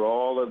after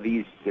all of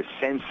the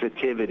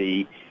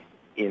sensitivity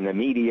in the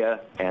media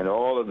and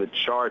all of the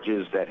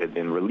charges that have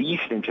been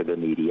released into the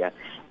media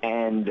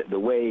and the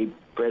way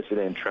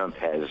President Trump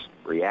has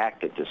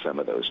reacted to some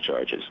of those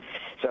charges.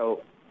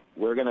 So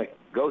we're going to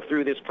go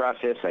through this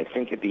process. I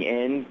think at the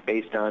end,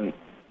 based on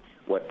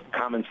what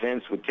common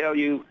sense would tell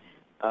you,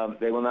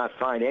 they will not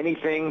find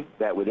anything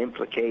that would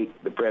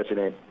implicate the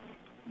president,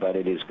 but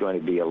it is going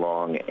to be a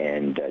long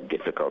and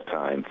difficult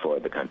time for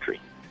the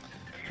country.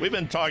 We've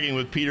been talking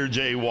with Peter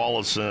J.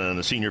 Wallison,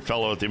 a senior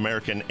fellow at the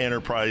American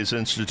Enterprise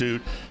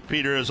Institute.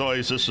 Peter, as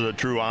always, this is a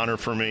true honor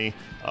for me.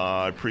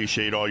 I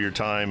appreciate all your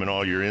time and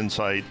all your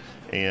insight,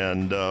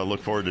 and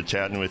look forward to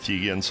chatting with you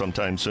again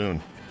sometime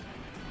soon.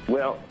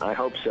 Well, I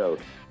hope so.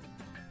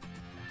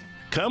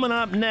 Coming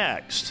up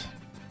next,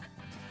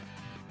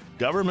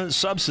 government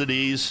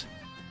subsidies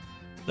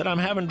that I'm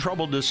having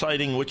trouble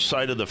deciding which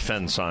side of the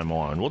fence I'm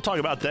on. We'll talk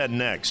about that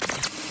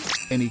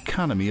next. An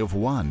Economy of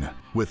One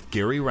with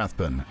Gary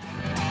Rathbun.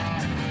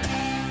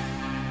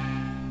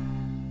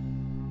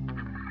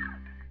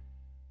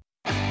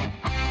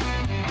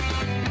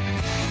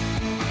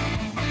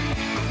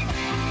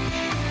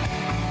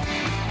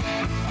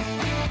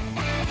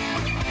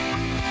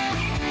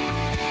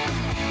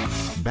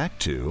 Back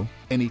to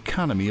An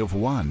Economy of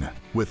One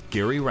with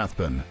Gary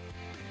Rathbun.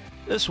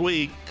 This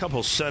week, a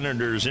couple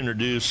senators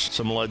introduced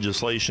some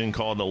legislation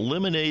called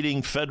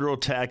Eliminating Federal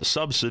Tax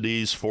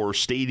Subsidies for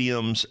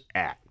Stadiums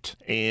Act.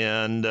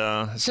 And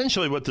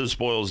essentially what this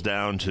boils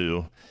down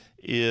to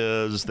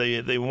is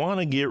they want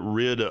to get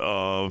rid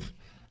of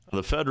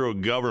the federal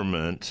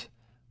government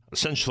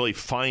essentially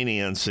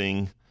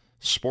financing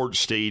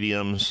sports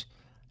stadiums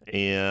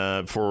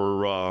and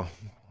for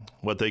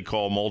what they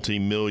call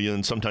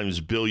multi-million, sometimes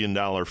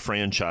billion-dollar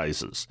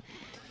franchises.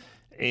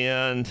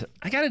 And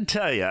I got to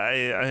tell you,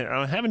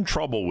 I'm having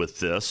trouble with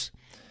this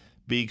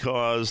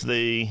because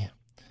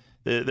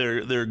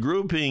they're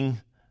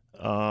grouping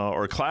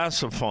or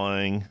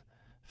classifying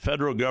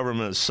federal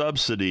government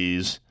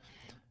subsidies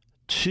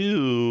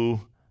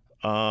to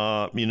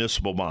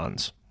municipal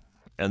bonds,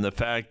 and the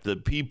fact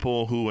that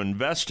people who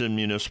invest in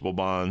municipal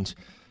bonds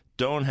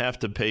don't have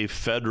to pay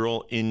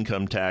federal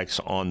income tax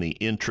on the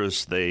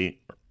interest they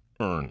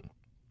earn.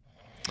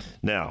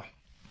 Now,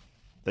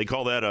 they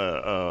call that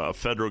a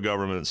federal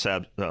government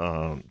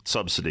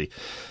subsidy.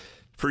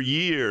 For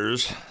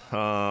years,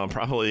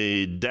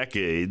 probably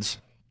decades,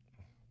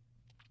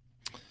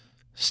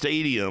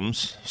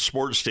 sports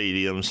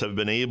stadiums have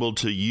been able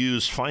to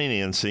use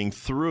financing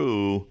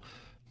through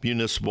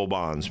municipal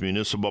bonds.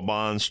 Municipal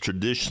bonds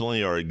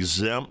traditionally are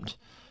exempt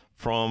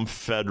from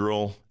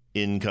federal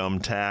income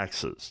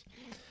taxes.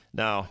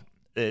 Now,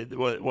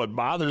 what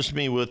bothers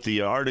me with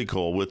the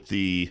article, about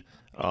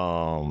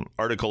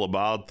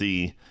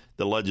the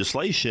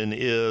legislation,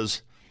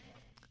 is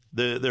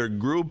they're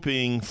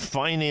grouping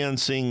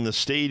financing the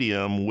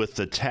stadium with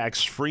the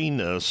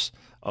tax-freeness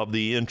of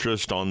the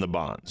interest on the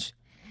bonds.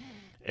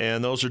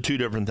 And those are two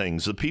different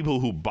things. The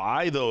people who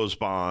buy those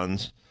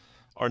bonds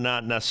are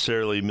not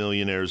necessarily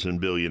millionaires and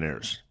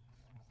billionaires.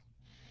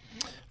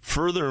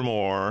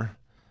 Furthermore,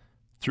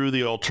 through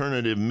the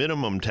alternative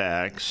minimum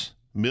tax,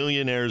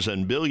 millionaires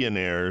and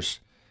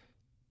billionaires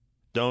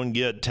don't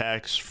get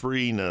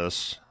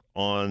tax-freeness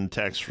on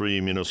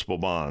tax-free municipal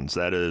bonds.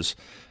 That is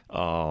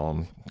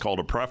called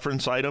a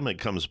preference item. It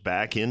comes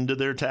back into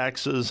their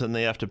taxes, and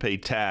they have to pay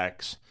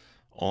tax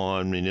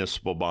on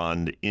municipal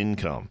bond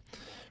income.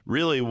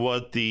 Really,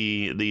 what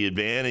the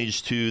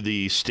advantage to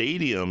the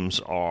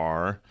stadiums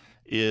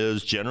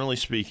is, generally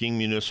speaking,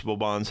 municipal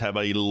bonds have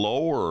a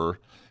lower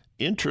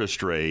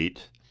interest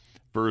rate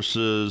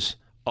versus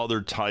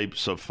other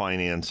types of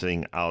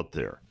financing out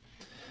there.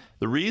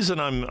 The reason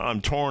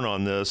I'm torn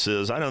on this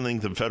is I don't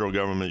think the federal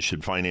government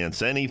should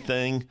finance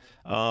anything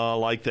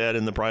like that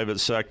in the private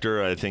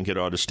sector. I think it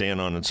ought to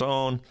stand on its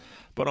own.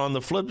 But on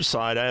the flip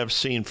side, I have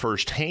seen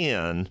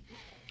firsthand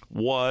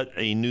what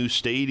a new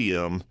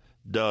stadium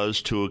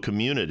does to a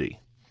community.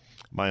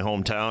 My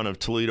hometown of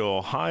Toledo,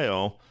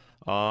 Ohio,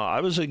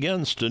 I was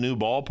against a new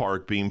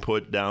ballpark being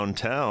put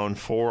downtown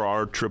for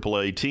our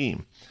AAA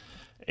team.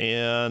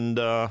 And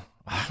I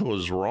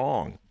was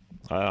wrong.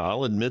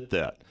 I'll admit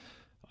that.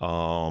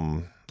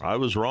 I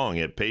was wrong.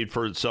 It paid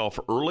for itself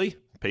early,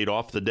 paid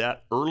off the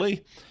debt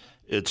early.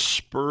 It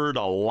spurred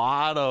a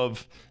lot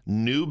of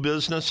new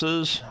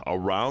businesses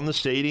around the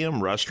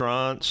stadium,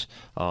 restaurants,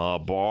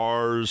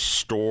 bars,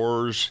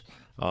 stores,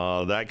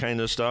 that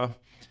kind of stuff.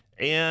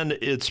 And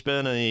it's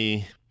been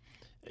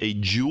a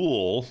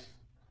jewel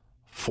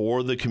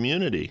for the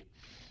community.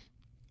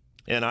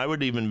 And I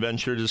would even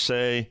venture to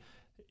say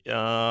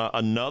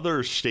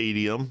another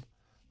stadium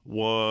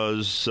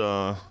was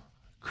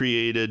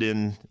created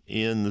in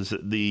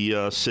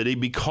the city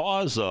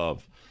because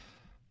of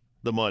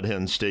the Mud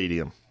Hen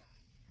Stadium.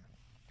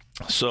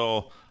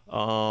 So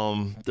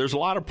there's a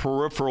lot of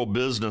peripheral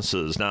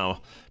businesses.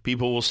 Now,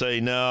 people will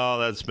say, no,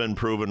 that's been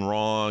proven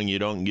wrong. You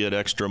don't get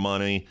extra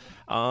money.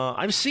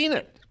 I've seen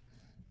it.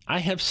 I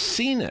have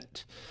seen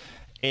it.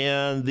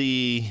 And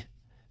the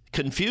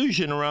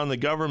confusion around the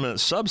government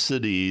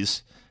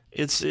subsidies,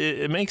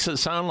 it makes it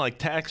sound like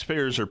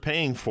taxpayers are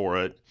paying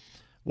for it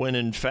when,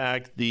 in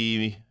fact,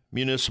 the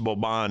municipal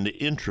bond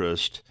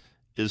interest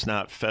is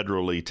not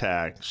federally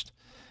taxed.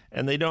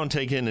 And they don't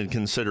take into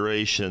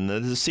consideration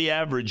that it's the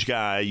average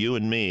guy, you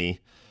and me,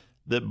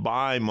 that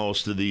buy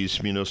most of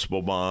these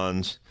municipal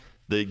bonds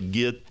that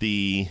get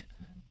the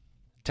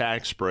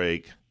tax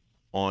break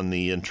on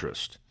the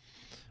interest.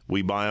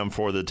 We buy them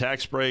for the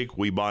tax break.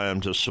 We buy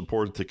them to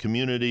support the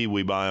community.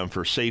 We buy them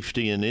for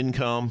safety and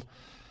income.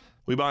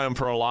 We buy them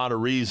for a lot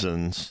of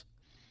reasons,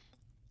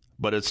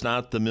 but it's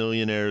not the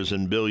millionaires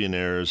and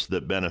billionaires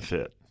that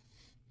benefit.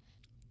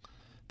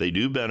 They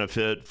do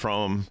benefit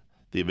from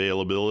the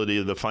availability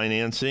of the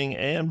financing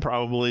and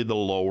probably the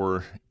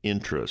lower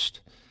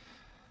interest.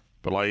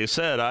 But like I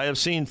said, I have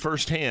seen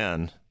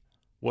firsthand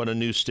what a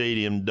new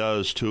stadium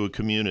does to a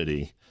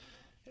community.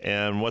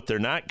 And what they're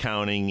not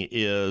counting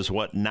is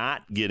what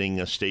not getting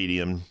a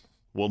stadium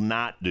will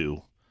not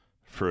do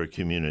for a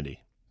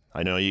community.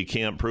 I know you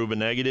can't prove a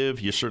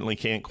negative. You certainly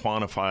can't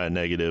quantify a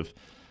negative,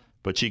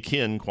 but you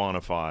can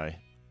quantify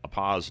a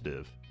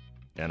positive,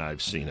 and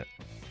I've seen it.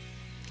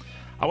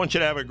 I want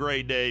you to have a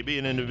great day. Be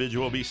an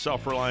individual. Be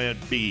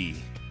self-reliant. Be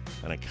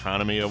an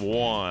economy of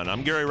one.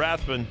 I'm Gary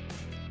Rathbun.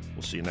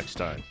 We'll see you next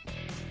time.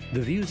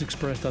 The views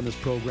expressed on this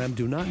program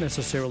do not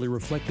necessarily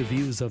reflect the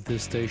views of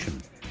this station.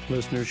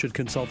 Listeners should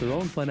consult their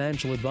own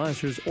financial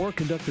advisors or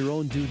conduct their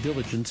own due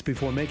diligence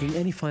before making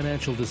any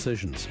financial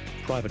decisions.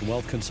 Private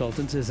Wealth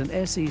Consultants is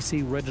an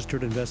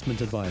SEC-registered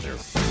investment advisor.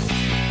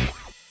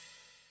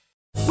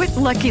 With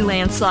Lucky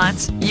Land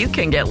Slots, you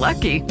can get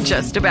lucky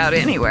just about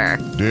anywhere.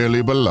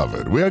 Dearly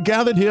beloved, we are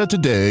gathered here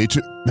today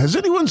to... Has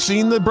anyone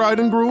seen the bride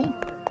and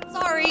groom?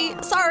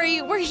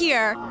 Sorry, we're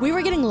here. We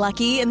were getting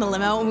lucky in the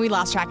limo and we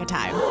lost track of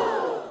time.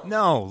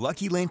 No,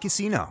 Lucky Land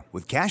Casino,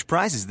 with cash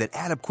prizes that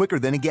add up quicker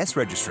than a guest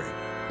registry.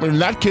 In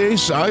that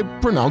case, I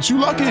pronounce you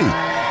lucky.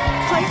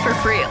 Play for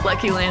free at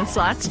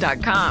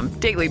LuckyLandSlots.com.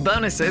 Daily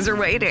bonuses are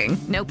waiting.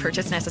 No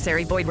purchase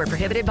necessary. Void where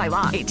prohibited by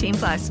law.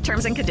 18+.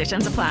 Terms and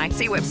conditions apply.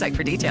 See website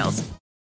for details.